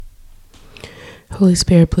Holy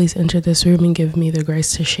Spirit, please enter this room and give me the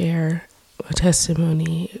grace to share a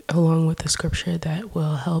testimony along with the scripture that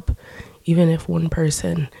will help, even if one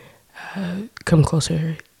person come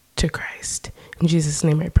closer to Christ. In Jesus'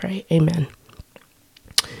 name I pray. Amen.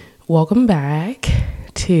 Welcome back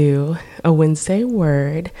to a Wednesday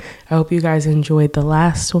word. I hope you guys enjoyed the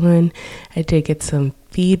last one. I did get some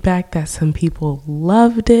feedback that some people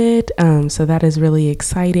loved it. So that is really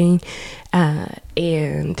exciting.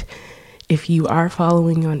 And if you are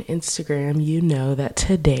following on Instagram, you know that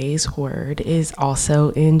today's word is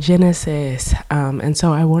also in Genesis. And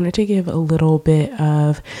so I wanted to give a little bit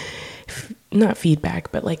of, not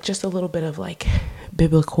feedback, but like just a little bit of like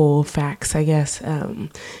biblical facts, I guess.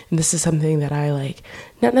 And this is something that I like,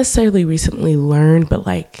 not necessarily recently learned, but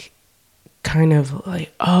like kind of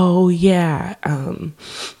like, oh yeah.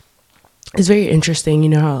 It's very interesting, you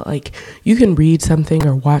know, how like you can read something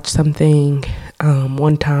or watch something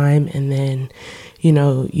one time and then, you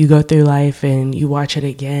know, you go through life and you watch it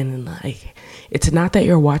again and like, it's not that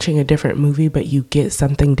you're watching a different movie, but you get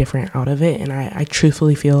something different out of it. And I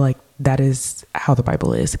truthfully feel like that is how the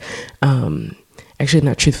Bible is. Actually,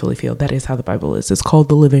 not truthfully feel, that is how the Bible is. It's called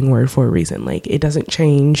the living word for a reason. Like it doesn't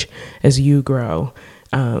change as you grow.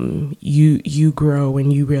 You grow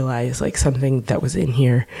when you realize like something that was in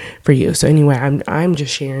here for you. So anyway, I'm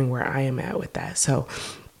just sharing where I am at with that. So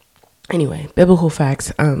anyway, biblical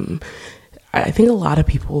facts. I think a lot of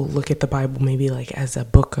people look at the Bible maybe like as a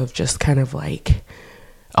book of just kind of like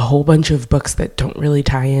a whole bunch of books that don't really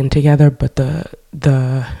tie in together. But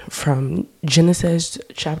the from Genesis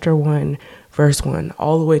chapter 1, verse 1,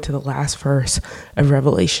 all the way to the last verse of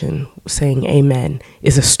Revelation saying amen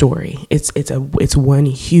is a story. It's one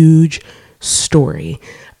huge story.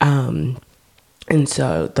 And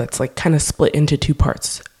so that's like kind of split into two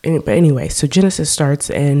parts. But anyway, so Genesis starts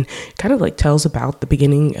and kind of like tells about the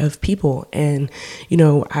beginning of people. And, you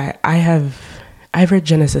know, I've read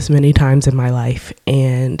Genesis many times in my life,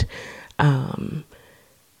 and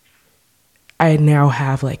I now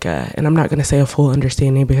have like and I'm not going to say a full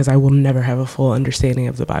understanding because I will never have a full understanding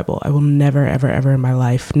of the Bible. I will never, ever, ever in my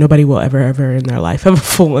life. Nobody will ever, ever in their life have a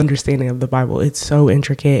full understanding of the Bible. It's so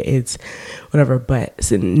intricate. It's whatever. But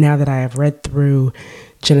so now that I have read through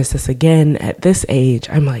Genesis again at this age,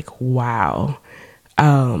 I'm like, wow.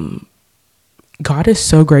 God is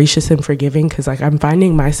so gracious and forgiving because like I'm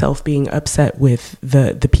finding myself being upset with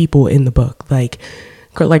the people in the book. Like,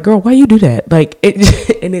 girl, why you do that? Like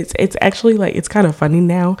it, and it's actually like, it's kind of funny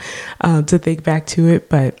now, to think back to it,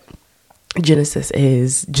 but Genesis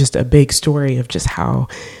is just a big story of just how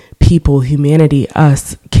people, humanity,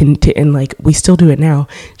 us and like, we still do it now,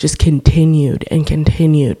 just continued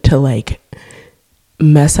to like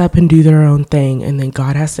mess up and do their own thing. And then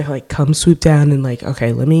God has to like come swoop down and like,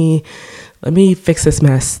 okay, let me fix this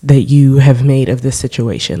mess that you have made of this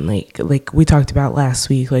situation. Like we talked about last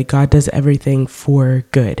week, like God does everything for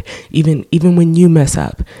good. Even when you mess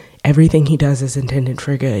up, everything he does is intended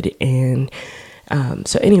for good. And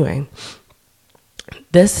so anyway,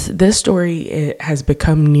 this story, it has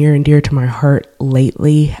become near and dear to my heart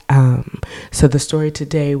lately. So the story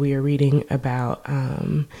today, we are reading about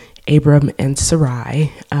Abram and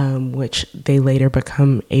Sarai, which they later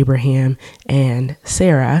become Abraham and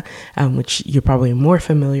Sarah, which you're probably more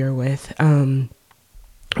familiar with.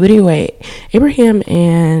 But anyway, Abraham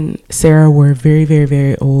and Sarah were very, very,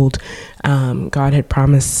 very old. God had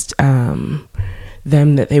promised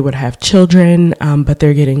them that they would have children, but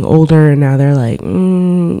they're getting older, and now they're like,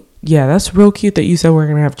 yeah, that's real cute that you said we're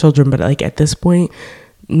gonna have children, but like at this point,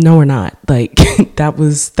 no, we're not. Like that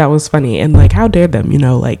was funny. And like, how dare them, you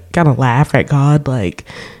know, like kind of laugh at God. Like,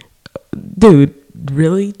 dude,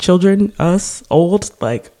 really? Children, us, old?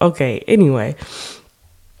 Like, okay. Anyway.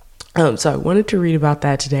 So I wanted to read about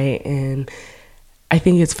that today. And I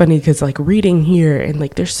think it's funny because like reading here and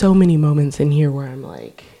like, there's so many moments in here where I'm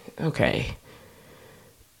like, okay,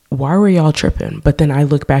 why were y'all tripping? But then I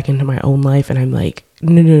look back into my own life and I'm like,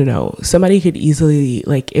 no. Somebody could easily,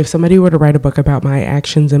 like, if somebody were to write a book about my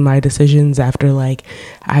actions and my decisions after, like,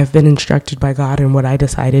 I've been instructed by God and what I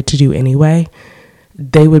decided to do anyway,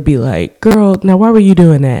 they would be like, girl, now why were you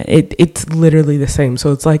doing that? It's literally the same.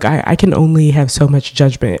 So it's like, I can only have so much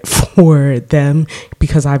judgment for them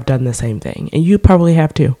because I've done the same thing. And you probably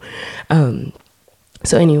have too.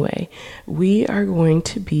 So anyway, we are going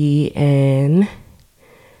to be in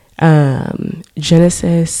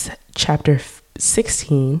Genesis chapter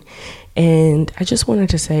 16. And I just wanted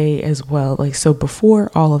to say as well, like, so before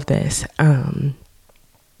all of this,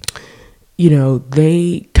 you know,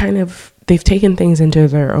 they've taken things into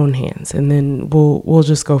their own hands, and then we'll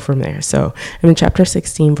just go from there. So I'm in chapter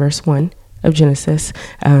 16, verse 1. of Genesis,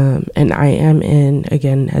 and I am in,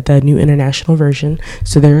 again, the New International Version,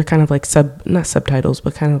 so they're kind of like not subtitles,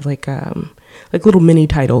 but kind of like little mini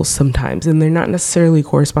titles sometimes, and they're not necessarily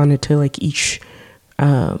corresponded to like each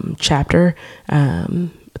chapter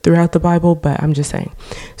throughout the Bible, but I'm just saying.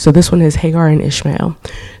 So this one is Hagar and Ishmael.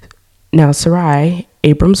 Now Sarai,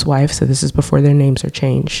 Abram's wife, so this is before their names are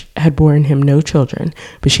changed, had borne him no children,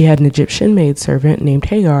 but she had an Egyptian maidservant named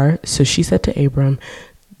Hagar. So she said to Abram,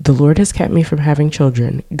 "The Lord has kept me from having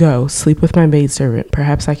children. Go, sleep with my maidservant.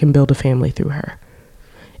 Perhaps I can build a family through her."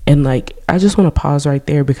 And like, I just want to pause right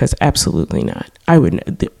there, because absolutely not. I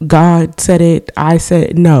wouldn't. God said it. I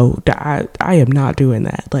said no. I am not doing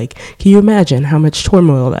that. Like, can you imagine how much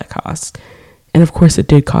turmoil that cost? And of course, it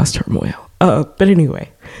did cost turmoil. But anyway,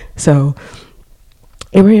 so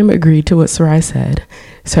Abraham agreed to what Sarai said.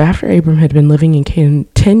 So after Abram had been living in Canaan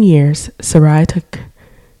 10 years, Sarai,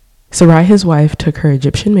 his wife, took her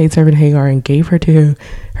Egyptian maidservant Hagar and gave her to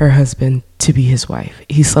her husband to be his wife.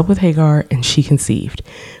 He slept with Hagar and she conceived.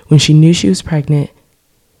 When she knew she was pregnant,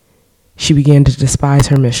 she began to despise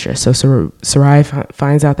her mistress. So Sarai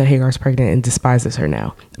finds out that Hagar is pregnant and despises her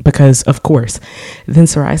now, because of course. Then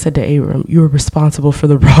Sarai said to Abram, "You are responsible for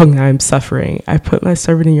the wrong I am suffering. I put my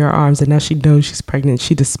servant in your arms, and now she knows she's pregnant.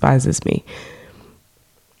 She despises me."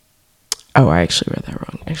 Oh, I actually read that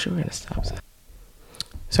wrong. Actually, we're going to stop.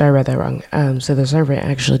 So I read that wrong. So the servant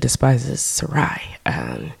actually despises Sarai,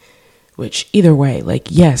 which either way, like,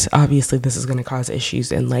 yes, obviously this is going to cause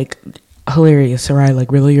issues, and like, hilarious, Sarai,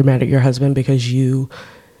 like, really, you're mad at your husband because you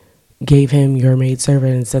gave him your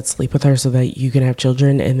maidservant and said sleep with her so that you can have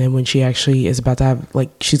children, and then when she actually is about to have,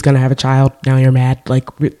 like, she's going to have a child, now you're mad, like,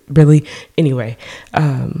 really? Anyway,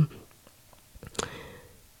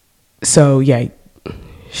 so yeah,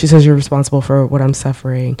 she says, "You're responsible for what I'm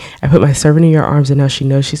suffering. I put my servant in your arms, and now she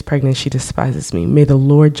knows she's pregnant. She despises me. May the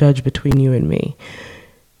Lord judge between you and me."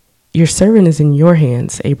 "Your servant is in your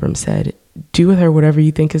hands," Abram said. "Do with her whatever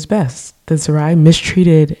you think is best." Then Sarai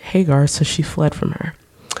mistreated Hagar, so she fled from her.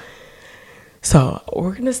 So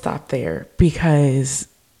we're going to stop there because,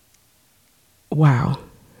 wow.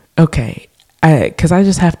 Okay. Because I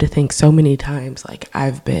just have to think so many times, like,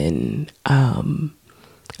 I've been,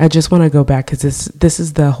 I just want to go back, because this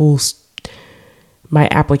is the whole, my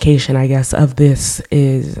application, I guess, of this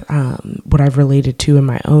is what I've related to in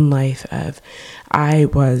my own life. Of, I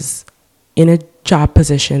was in a job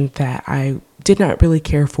position that I did not really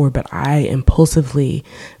care for, but I impulsively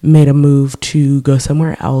made a move to go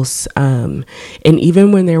somewhere else. And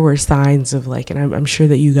even when there were signs of like, and I'm sure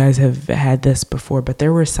that you guys have had this before, but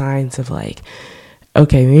there were signs of like,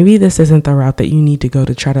 okay, maybe this isn't the route that you need to go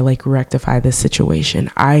to try to like rectify this situation,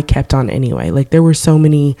 I kept on anyway. Like, there were so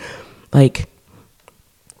many, like,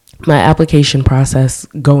 my application process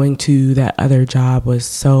going to that other job was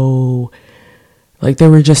so, like, there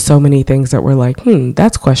were just so many things that were like,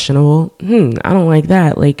 that's questionable. I don't like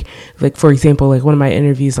that. Like, for example, like one of my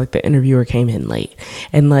interviews, like the interviewer came in late,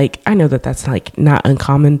 and like, I know that that's like not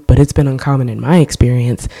uncommon, but it's been uncommon in my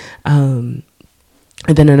experience.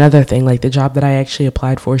 And then another thing, like the job that I actually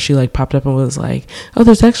applied for, she like popped up and was like, "Oh,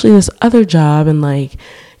 there's actually this other job." And like,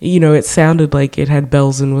 you know, it sounded like it had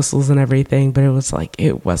bells and whistles and everything, but it was like,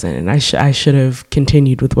 it wasn't. And I should have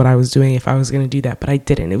continued with what I was doing if I was going to do that, but I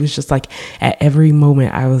didn't. It was just like at every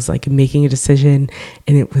moment I was like making a decision,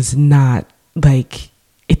 and it was not like,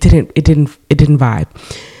 it didn't vibe.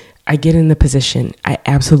 I get in the position. I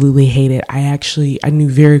absolutely hate it. I knew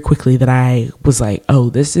very quickly that I was like,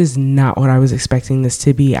 oh, this is not what I was expecting this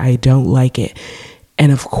to be. I don't like it.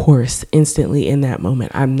 And of course, instantly in that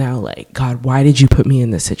moment, I'm now like, God, why did you put me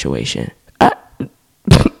in this situation?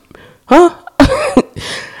 Huh?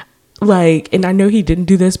 Like, and I know he didn't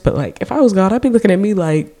do this, but like, if I was God, I'd be looking at me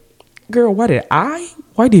like, girl,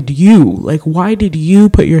 why did you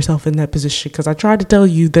put yourself in that position? Because I tried to tell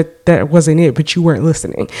you that wasn't it, but you weren't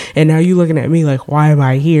listening. And now you looking at me like, why am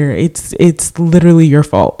I here? It's literally your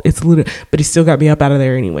fault. But he still got me up out of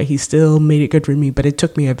there anyway. He still made it good for me, but it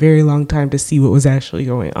took me a very long time to see what was actually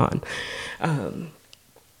going on.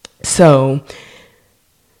 So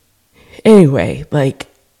anyway, like,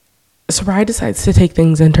 Sarai decides to take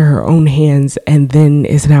things into her own hands, and then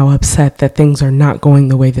is now upset that things are not going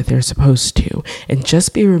the way that they're supposed to. And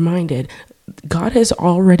just be reminded, God has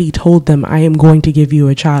already told them, I am going to give you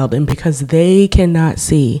a child. And because they cannot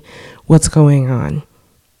see what's going on,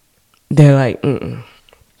 they're like,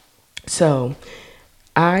 So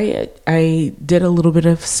I did a little bit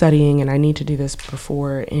of studying, and I need to do this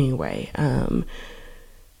before anyway.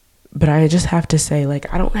 But I just have to say,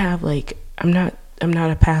 like, I don't have like, I'm not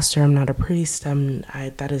a pastor, I'm not a priest,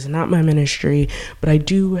 that is not my ministry, but I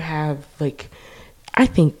do have, like, I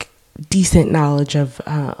think decent knowledge of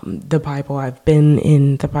the Bible. I've been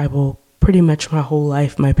in the Bible pretty much my whole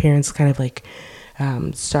life. My parents kind of like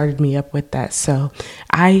started me up with that. So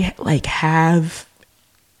I like have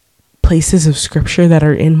places of scripture that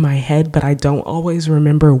are in my head, but I don't always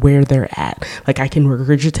remember where they're at. Like I can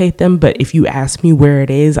regurgitate them, but if you ask me where it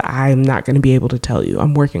is, I'm not going to be able to tell you.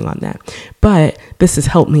 I'm working on that. But this has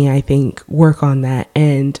helped me, I think, work on that.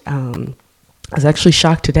 And I was actually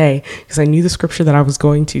shocked today because I knew the scripture that I was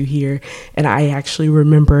going to hear, and I actually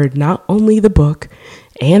remembered not only the book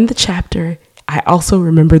and the chapter, I also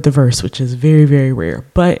remembered the verse, which is very, very rare.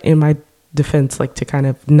 But in my defense, like to kind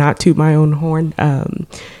of not toot my own horn,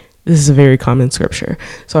 this is a very common scripture.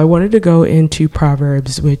 So I wanted to go into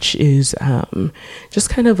Proverbs, which is just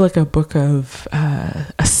kind of like a book of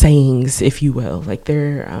sayings, if you will. Like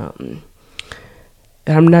they're,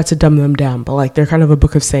 and I'm not to dumb them down, but like they're kind of a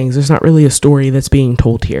book of sayings. There's not really a story that's being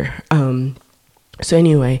told here. So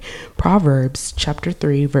anyway, Proverbs chapter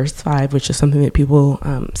 3, verse 5, which is something that people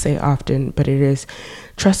say often, but it is,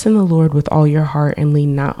 trust in the Lord with all your heart and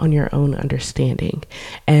lean not on your own understanding.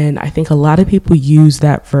 And I think a lot of people use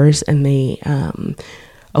that verse, and they,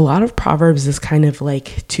 a lot of Proverbs is kind of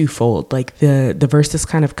like twofold. Like the verses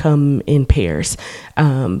kind of come in pairs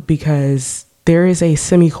because there is a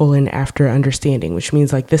semicolon after understanding, which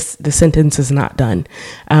means like the sentence is not done.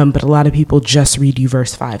 But a lot of people just read you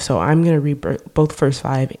verse 5. So I'm going to read both verse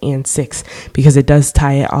 5 and 6 because it does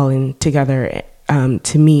tie it all in together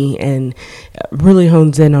to me, and really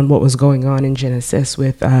hones in on what was going on in Genesis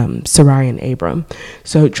with Sarai and Abram.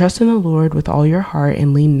 So trust in the Lord with all your heart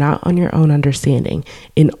and lean not on your own understanding.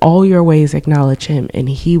 In all your ways acknowledge him, and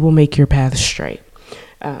he will make your path straight.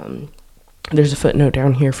 There's a footnote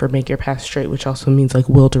down here for make your path straight, which also means like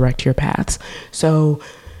will direct your paths. So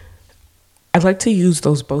I'd like to use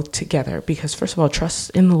those both together because, first of all, trust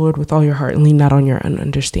in the Lord with all your heart and lean not on your own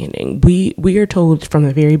understanding. We are told from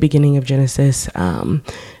the very beginning of Genesis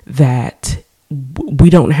that we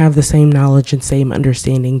don't have the same knowledge and same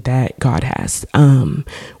understanding that God has.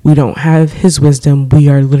 We don't have his wisdom. We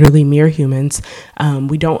are literally mere humans.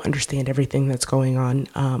 We don't understand everything that's going on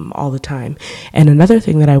all the time. And another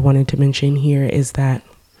thing that I wanted to mention here is that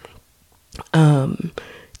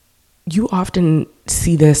you often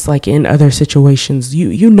see this like in other situations.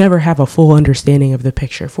 You never have a full understanding of the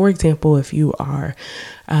picture. For example, if you are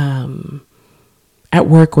at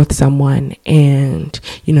work with someone and,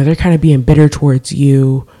 you know, they're kind of being bitter towards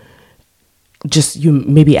you, just you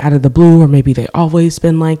maybe out of the blue, or maybe they always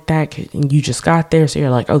been like that and you just got there. So you're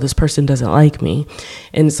like, oh, this person doesn't like me.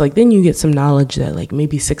 And it's like, then you get some knowledge that like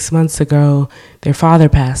maybe 6 months ago, their father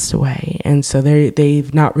passed away. And so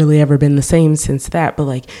they've not really ever been the same since that. But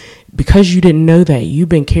like, because you didn't know that, you've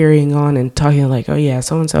been carrying on and talking like, oh yeah,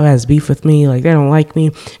 so-and-so has beef with me. Like they don't like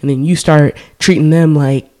me. And then you start treating them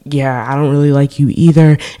like, yeah, I don't really like you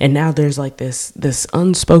either. And now there's like this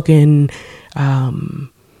unspoken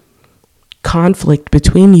conflict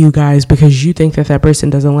between you guys because you think that person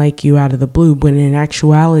doesn't like you out of the blue, when in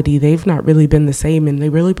actuality they've not really been the same, and they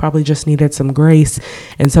really probably just needed some grace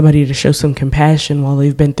and somebody to show some compassion while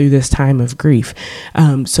they've been through this time of grief.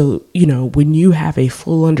 So, you know, when you have a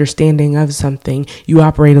full understanding of something, you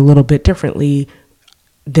operate a little bit differently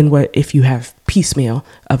than what if you have piecemeal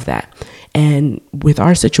of that. And with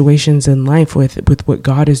our situations in life, with what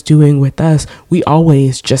God is doing with us, we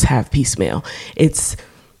always just have piecemeal. It's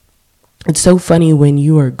so funny when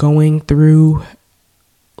you are going through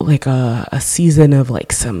like a season of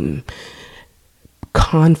like some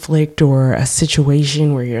conflict or a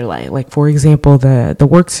situation where you're like for example, the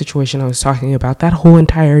work situation I was talking about, that whole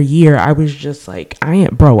entire year, I was just like,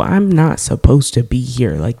 I'm not supposed to be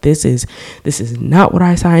here. Like this is not what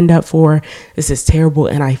I signed up for. This is terrible.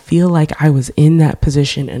 And I feel like I was in that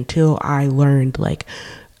position until I learned like,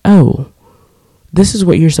 oh, this is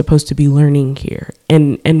what you're supposed to be learning here.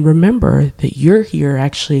 And remember that you're here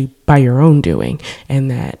actually by your own doing,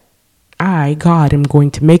 and that I, God, am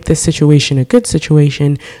going to make this situation a good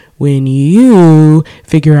situation when you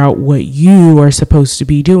figure out what you are supposed to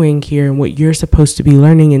be doing here and what you're supposed to be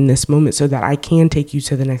learning in this moment, so that I can take you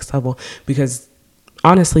to the next level. Because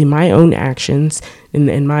honestly, my own actions,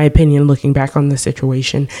 in my opinion, looking back on the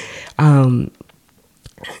situation, in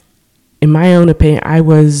my own opinion, I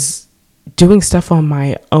was doing stuff on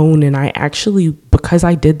my own, and I actually, because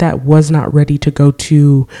I did that, was not ready to go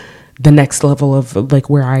to the next level of like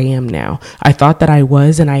where I am now. I thought that I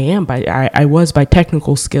was, and I was by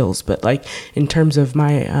technical skills, but like in terms of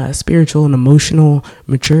my spiritual and emotional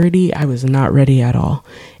maturity, I was not ready at all.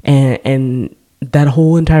 And that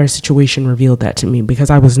whole entire situation revealed that to me, because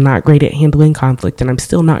I was not great at handling conflict, and I'm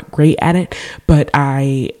still not great at it, but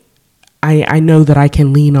I I know that I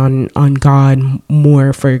can lean on God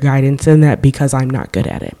more for guidance in that because I'm not good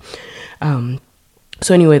at it.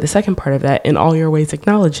 So anyway, the second part of that, in all your ways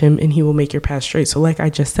acknowledge him and he will make your path straight. So like I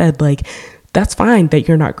just said, like, that's fine that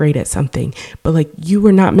you're not great at something, but like you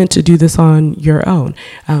were not meant to do this on your own.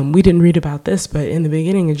 We didn't read about this, but in the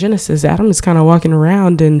beginning of Genesis, Adam is kind of walking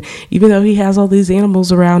around, and even though he has all these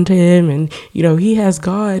animals around him and, you know, he has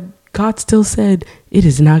God, God still said, it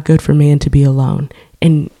is not good for man to be alone,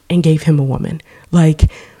 and gave him a woman.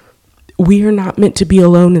 Like, we are not meant to be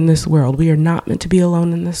alone in this world. We are not meant to be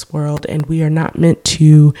alone in this world. And we are not meant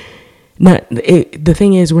to the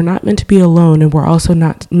thing is, we're not meant to be alone, and we're also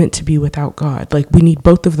not meant to be without God. Like, we need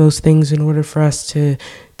both of those things in order for us to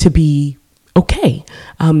be okay,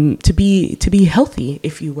 to be healthy,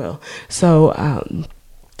 if you will. So,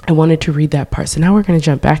 I wanted to read that part. So now we're going to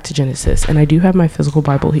jump back to Genesis, and I do have my physical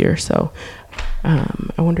Bible here. So,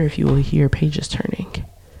 I wonder if you will hear pages turning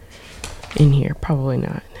in here. Probably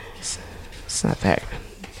not. It's not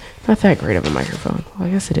that great of a microphone. Well,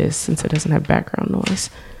 I guess it is, since it doesn't have background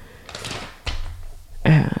noise.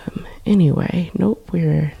 Anyway, nope,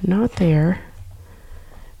 we're not there.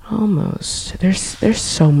 Almost. There's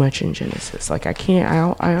so much in Genesis. Like,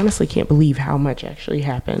 I honestly can't believe how much actually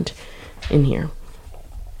happened in here.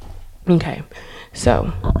 Okay.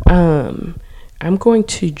 So, I'm going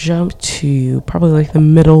to jump to probably like the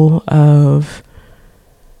middle of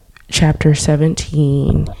chapter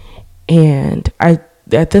 17. And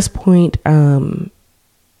at this point,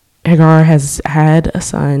 Hagar has had a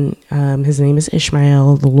son. His name is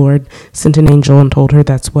Ishmael. The Lord sent an angel and told her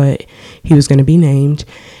that's what he was going to be named.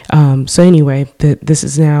 So anyway, this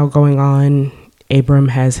is now going on. Abram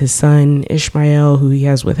has his son Ishmael, who he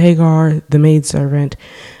has with Hagar, the maidservant.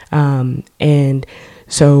 And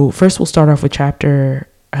so first we'll start off with chapter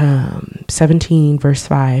 17 verse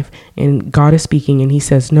 5, and God is speaking, and he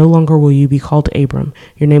says, no longer will you be called Abram,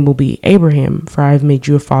 your name will be Abraham, for I have made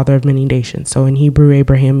you a father of many nations. So in Hebrew,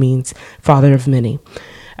 Abraham means father of many.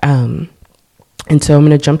 And so I'm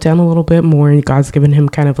going to jump down a little bit more, and God's given him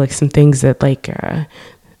kind of like some things that like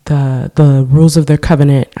the rules of their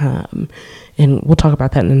covenant, and we'll talk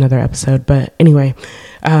about that in another episode. But anyway,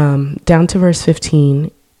 down to verse 15,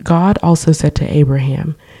 God also said to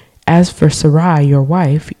Abraham, as for Sarai, your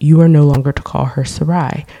wife, you are no longer to call her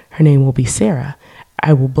Sarai. Her name will be Sarah.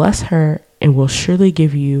 I will bless her and will surely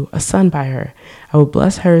give you a son by her. I will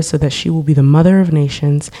bless her so that she will be the mother of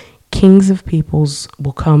nations. Kings of peoples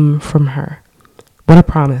will come from her. What a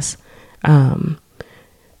promise. Verse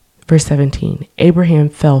 17, Abraham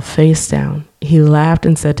fell face down. He laughed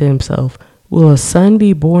and said to himself, will a son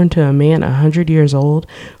be born to a man 100 years old?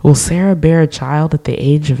 Will Sarah bear a child at the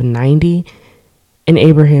age of 90? And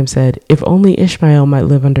Abraham said, if only Ishmael might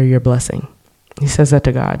live under your blessing. He says that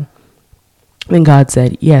to God. Then God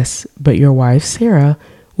said, yes, but your wife Sarah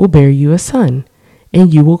will bear you a son,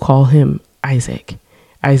 and you will call him Isaac.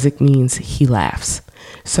 Isaac means he laughs.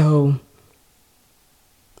 So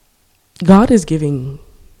God is giving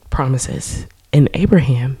promises, and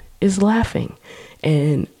Abraham is laughing.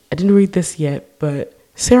 And I didn't read this yet, but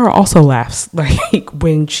Sarah also laughs like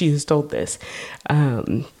when she is told this.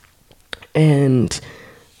 And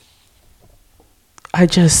I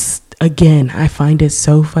just, again, I find it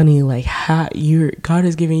so funny, like how God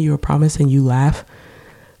is giving you a promise and you laugh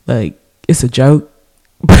like it's a joke,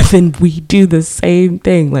 but then we do the same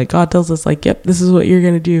thing. Like God tells us like, yep, this is what you're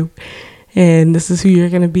going to do. And this is who you're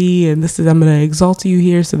going to be. And this is, I'm going to exalt you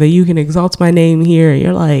here so that you can exalt my name here. And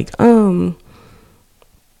you're like,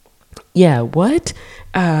 yeah, what?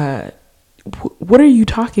 What are you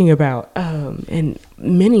talking about? In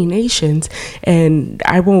many nations, and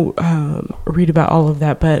I won't read about all of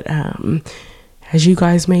that, but as you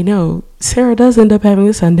guys may know, Sarah does end up having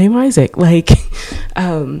a son named Isaac. Like,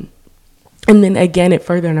 and then again, it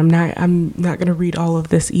further, and I'm not going to read all of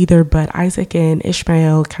this either, but Isaac and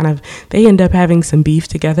Ishmael they end up having some beef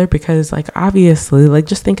together because, like, obviously, like,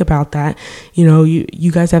 just think about that. You know,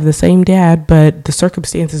 you guys have the same dad, but the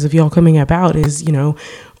circumstances of y'all coming about is, you know,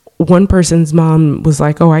 one person's mom was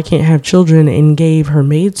like, oh, I can't have children, and gave her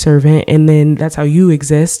maidservant, and then that's how you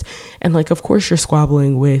exist. And like, of course you're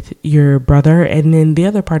squabbling with your brother. And then the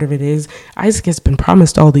other part of it is Isaac has been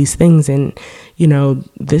promised all these things. And, you know,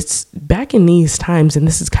 this back in these times, and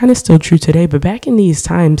this is kind of still true today, but back in these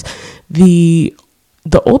times, the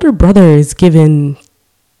older brother is given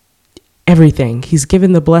everything. He's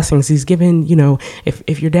given the blessings. He's given, you know,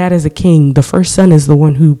 if your dad is a king, the first son is the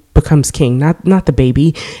one who becomes king, not the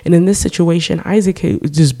baby. And in this situation, Isaac has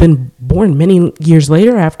just been born many years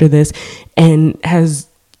later after this, and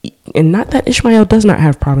not that Ishmael does not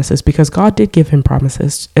have promises, because God did give him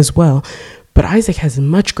promises as well. But Isaac has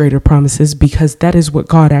much greater promises because that is what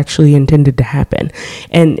God actually intended to happen.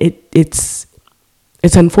 And it's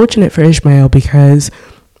unfortunate for Ishmael because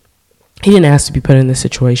he didn't ask to be put in this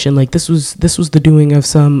situation. Like this was the doing of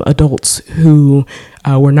some adults who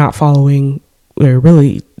were not following, or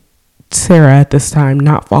really Sarah at this time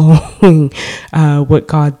not following what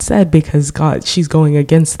God said, because she's going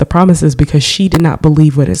against the promises because she did not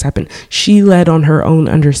believe what has happened. She led on her own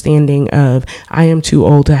understanding of, I am too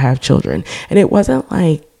old to have children. And it wasn't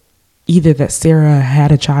like either that Sarah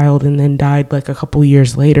had a child and then died like a couple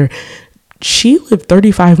years later. She lived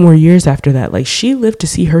 35 more years after that. Like she lived to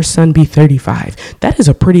see her son be 35. That is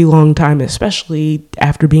a pretty long time, especially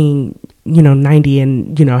after being, 90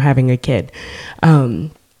 and, having a kid.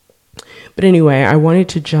 But anyway, I wanted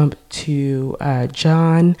to jump to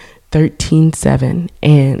John 13:7,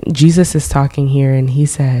 and Jesus is talking here, and he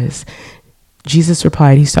says, Jesus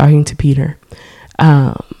replied, he's talking to Peter,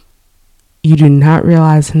 you do not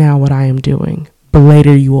realize now what I am doing, but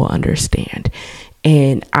later you will understand.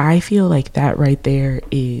 And I feel like that right there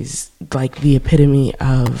is like the epitome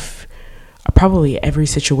of probably every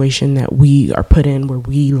situation that we are put in where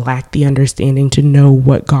we lack the understanding to know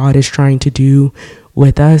what God is trying to do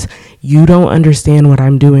with us. You don't understand what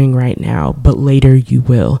I'm doing right now, but later you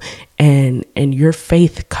will. And your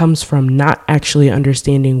faith comes from not actually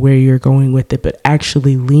understanding where you're going with it, but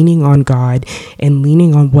actually leaning on God and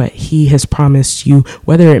leaning on what he has promised you,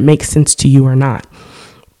 whether it makes sense to you or not.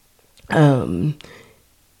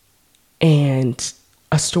 And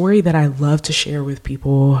a story that I love to share with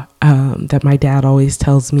people, that my dad always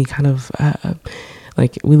tells me, kind of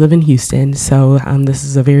like, we live in Houston, so this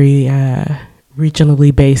is a very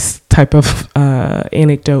regionally based type of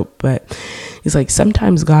anecdote, but he's like,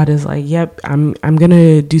 sometimes God is like, yep, I'm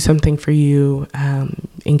gonna do something for you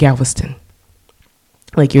in Galveston.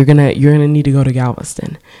 Like you're gonna need to go to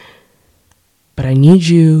Galveston, but I need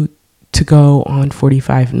you to go on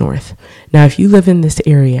 45 North. Now, if you live in this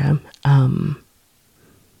area,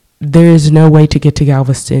 there is no way to get to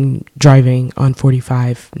Galveston driving on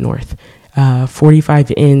 45 North.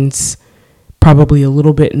 45 ends probably a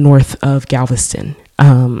little bit north of Galveston.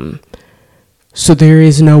 So there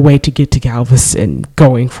is no way to get to Galveston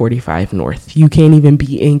going 45 North. You can't even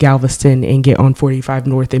be in Galveston and get on 45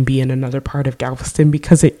 North and be in another part of Galveston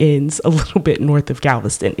because it ends a little bit north of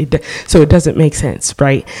Galveston. So it doesn't make sense,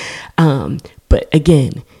 right? But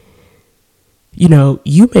again,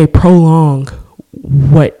 you may prolong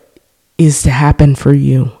what is to happen for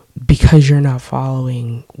you because you're not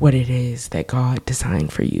following what it is that God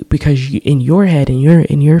designed for you. Because in your head,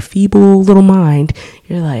 in your feeble little mind,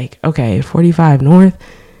 you're like, okay, 45 North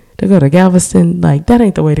to go to Galveston, like that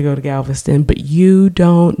ain't the way to go to Galveston. But you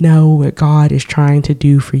don't know what God is trying to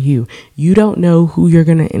do for you. You don't know who you're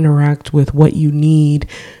going to interact with, what you need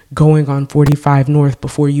going on 45 North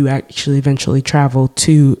before you actually eventually travel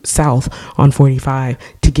to south on 45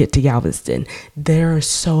 to get to Galveston. There are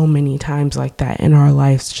so many times like that in our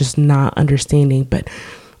lives, just not understanding. But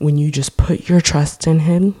when you just put your trust in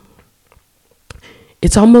him,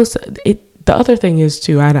 it's almost it. The other thing is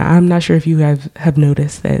too, I'm not sure if you have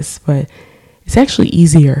noticed this, but it's actually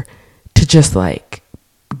easier to just like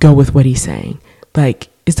go with what he's saying. Like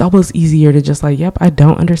it's almost easier to just like, yep, I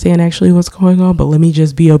don't understand actually what's going on, but let me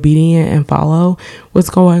just be obedient and follow what's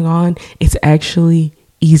going on. It's actually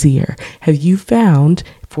easier. Have you found,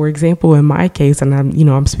 for example, in my case, and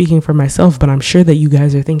I'm speaking for myself, but I'm sure that you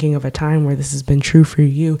guys are thinking of a time where this has been true for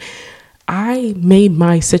you. I made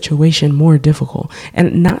my situation more difficult.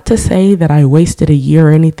 And not to say that I wasted a year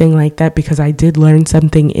or anything like that, because I did learn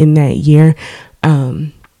something in that year,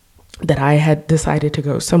 that I had decided to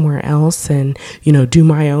go somewhere else and, do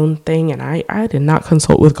my own thing. And I did not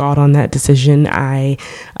consult with God on that decision. And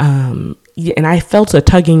I felt a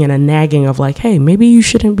tugging and a nagging of like, hey, maybe you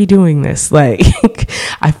shouldn't be doing this. Like,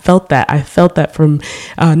 I felt that from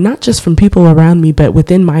not just from people around me, but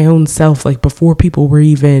within my own self. Like before people were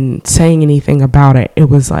even saying anything about it, it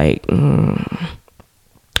was like,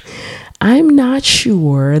 I'm not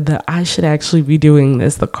sure that I should actually be doing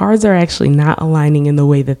this. The cards are actually not aligning in the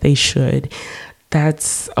way that they should.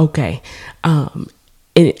 That's okay.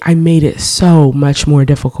 I made it so much more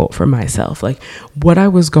difficult for myself. Like what I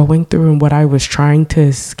was going through and what I was trying to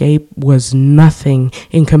escape was nothing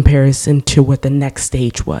in comparison to what the next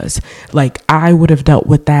stage was. Like I would have dealt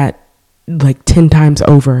with that like 10 times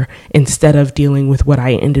over instead of dealing with what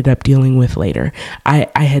I ended up dealing with later. I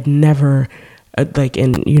had never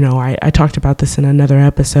I talked about this in another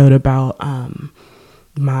episode about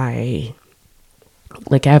my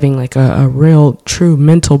like having like a real true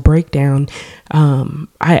mental breakdown,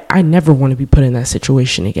 I never want to be put in that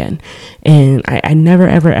situation again. And I never,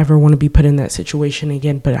 ever want to be put in that situation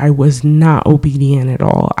again, but I was not obedient at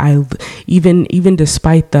all. I even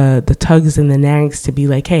despite the tugs and the nags to be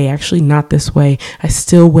like, hey, actually not this way, I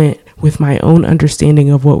still went with my own understanding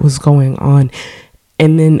of what was going on.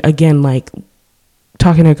 And then again, like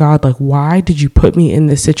talking to God, like, why did you put me in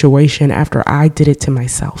this situation after I did it to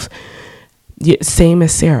myself? Same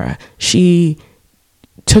as Sarah. She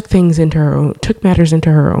took matters into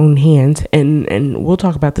her own hands, and we'll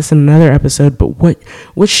talk about this in another episode, but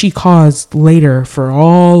what she caused later for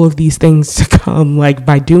all of these things to come, like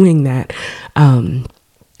by doing that,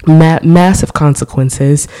 massive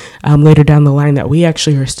consequences later down the line that we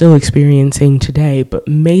actually are still experiencing today, but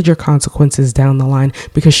major consequences down the line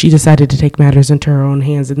because she decided to take matters into her own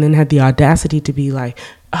hands and then had the audacity to be like,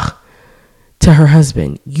 ugh, to her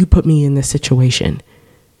husband, you put me in this situation.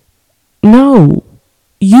 No,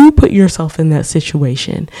 you put yourself in that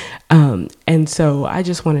situation. And so I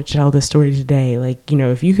just want to tell this story today. Like, you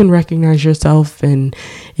know, if you can recognize yourself in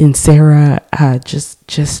Sarah,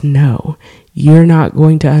 just know you're not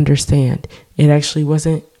going to understand. It actually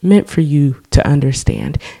wasn't meant for you to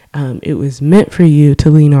understand. It was meant for you to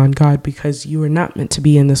lean on God because you were not meant to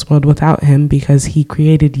be in this world without him, because he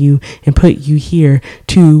created you and put you here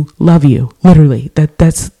to love you. Literally,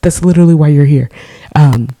 that's literally why you're here.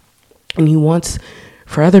 And he wants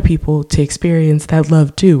for other people to experience that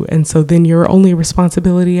love too. And so then your only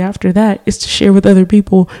responsibility after that is to share with other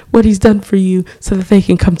people what he's done for you so that they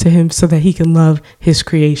can come to him so that he can love his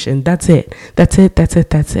creation. That's it.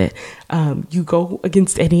 You go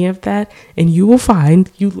against any of that and you will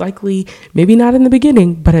find you likely, maybe not in the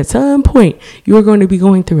beginning, but at some point you are going to be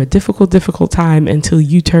going through a difficult time until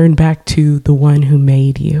you turn back to the one who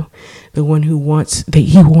made you, the one who wants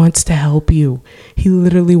to help you. He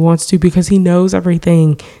literally wants to, because he knows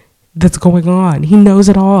everything that's going on. He knows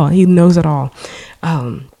it all.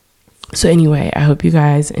 So anyway, I hope you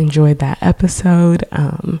guys enjoyed that episode.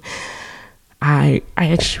 I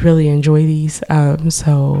actually really enjoy these.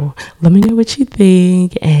 So let me know what you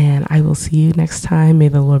think, and I will see you next time. May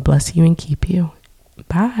the Lord bless you and keep you.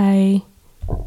 Bye.